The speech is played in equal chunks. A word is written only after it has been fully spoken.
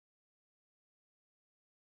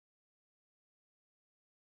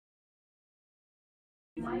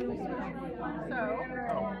So,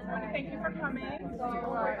 I want to thank you for coming to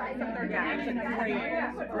accept our donation.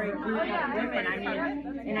 It's a great group of women. I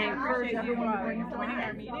mean, and I encourage everyone to bring joining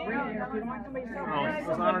our meeting. It's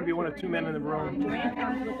an honor to be one of two men in the room. Joanne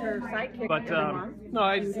comes with her sidekick every month. No,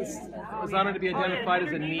 I was honored to be identified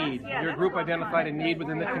as a need. Your group identified a need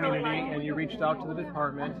within the community, and you reached out to the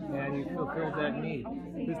department, and you fulfilled that need.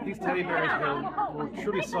 These teddy bears will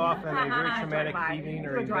truly soften a very traumatic evening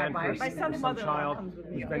or event for some child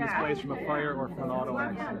who's been displaced from a fire or from an auto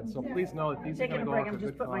accident. So please know that these are going to go out to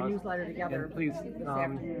good cause. And please,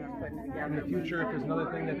 in the future, if there's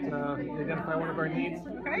another thing that you identify one of our needs,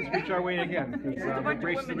 please reach our way again. Because we're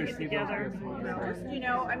graciously receive those gifts. You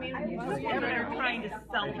know, I mean, women are trying to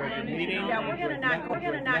sell them. Yeah, we're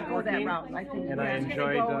gonna not go that route. I think. And I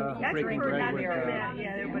enjoyed breaking bread with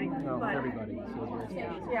everybody. So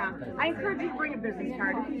yeah, I encourage you to bring a business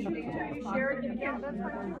card. If you share it, you can. That's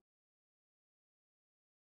fine.